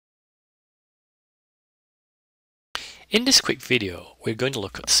In this quick video, we're going to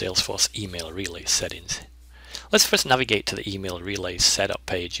look at Salesforce email relay settings. Let's first navigate to the email relay setup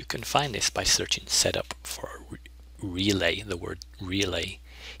page. You can find this by searching setup for relay, the word relay.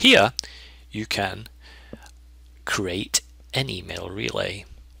 Here, you can create an email relay.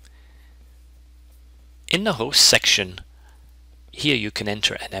 In the host section, here you can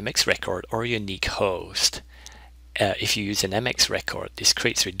enter an MX record or a unique host. If you use an MX record, this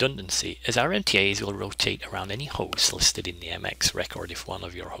creates redundancy as our MTAs will rotate around any host listed in the MX record if one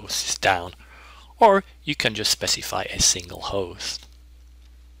of your hosts is down, or you can just specify a single host.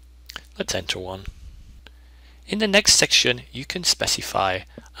 Let's enter one. In the next section, you can specify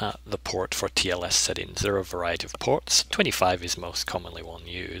the port for TLS settings. There are a variety of ports. 25 is most commonly one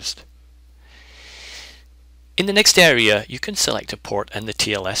used. In the next area, you can select a port and the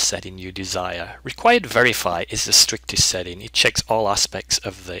TLS setting you desire. Required verify is the strictest setting. It checks all aspects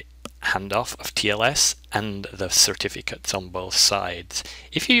of the handoff of TLS and the certificates on both sides.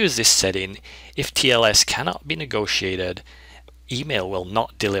 If you use this setting, if TLS cannot be negotiated, email will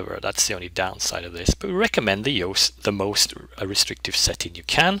not deliver. That's the only downside of this, but we recommend the most restrictive setting you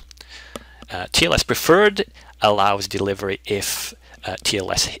can. TLS preferred allows delivery if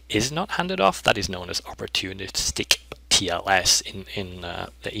TLS is not handed off. That is known as opportunistic TLS in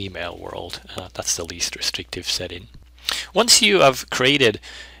the email world. That's the least restrictive setting. Once you have created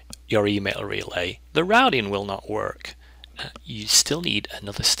your email relay, the routing will not work. You still need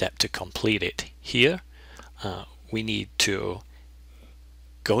another step to complete it. Here we need to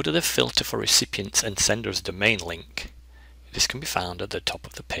go to the filter for recipients and senders domain link. This can be found at the top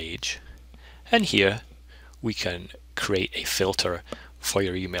of the page, and here we can create a filter for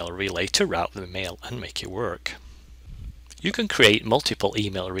your email relay to route the mail and make it work. You can create multiple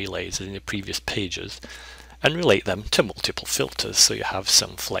email relays in the previous pages and relate them to multiple filters, so you have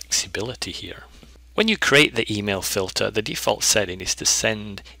some flexibility here. When you create the email filter, the default setting is to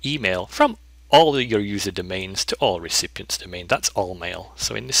send email from all your user domains to all recipients' domain. That's all mail.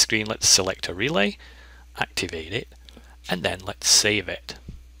 So in this screen, let's select a relay, activate it, and then let's save it.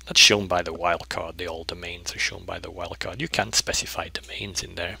 That's shown by the wildcard. The all domains are shown by the wildcard. You can specify domains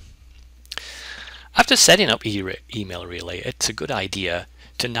in there. After setting up email relay, it's a good idea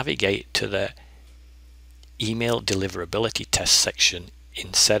to navigate to the email deliverability test section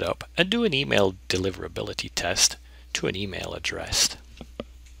in setup and do an email deliverability test to an email address.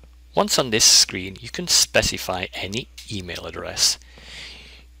 Once on this screen, you can specify any email address.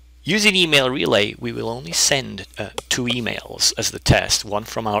 Using email relay, we will only send 2 emails as the test, one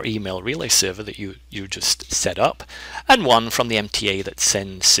from our email relay server that you just set up, and one from the MTA that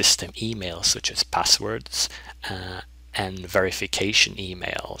sends system emails such as passwords and verification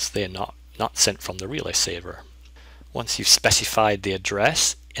emails. They're not sent from the relay server. Once you've specified the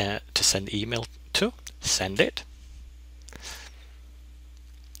address to send email to, send it.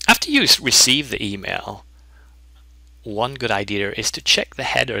 After you receive the email, one good idea is to check the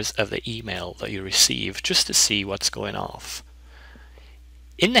headers of the email that you receive just to see what's going off.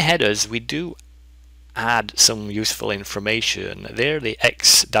 In the headers, we do add some useful information. They're the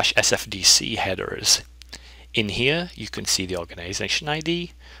X-SFDC headers. In here, you can see the organization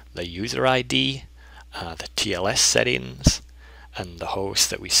ID, the user ID, the TLS settings, and the host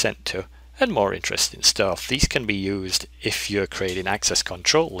that we sent to, and more interesting stuff. These can be used if you're creating access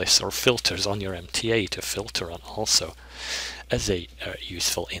control lists or filters on your MTA to filter on also, as they are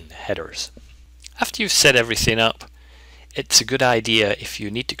useful in the headers. After you've set everything up, it's a good idea, if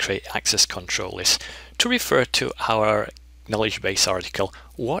you need to create access control lists, to refer to our knowledge base article,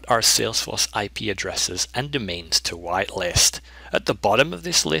 What are Salesforce IP addresses and domains to whitelist? At the bottom of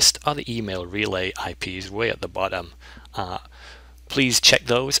this list are the email relay IPs, way at the bottom. Please check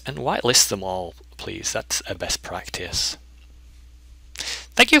those and whitelist them all, please. That's a best practice.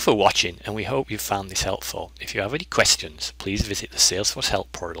 Thank you for watching, and we hope you found this helpful. If you have any questions, please visit the Salesforce Help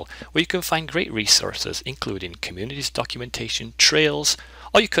portal, where you can find great resources including communities documentation, trails,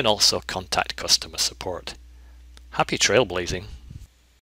 or you can also contact customer support. Happy trailblazing!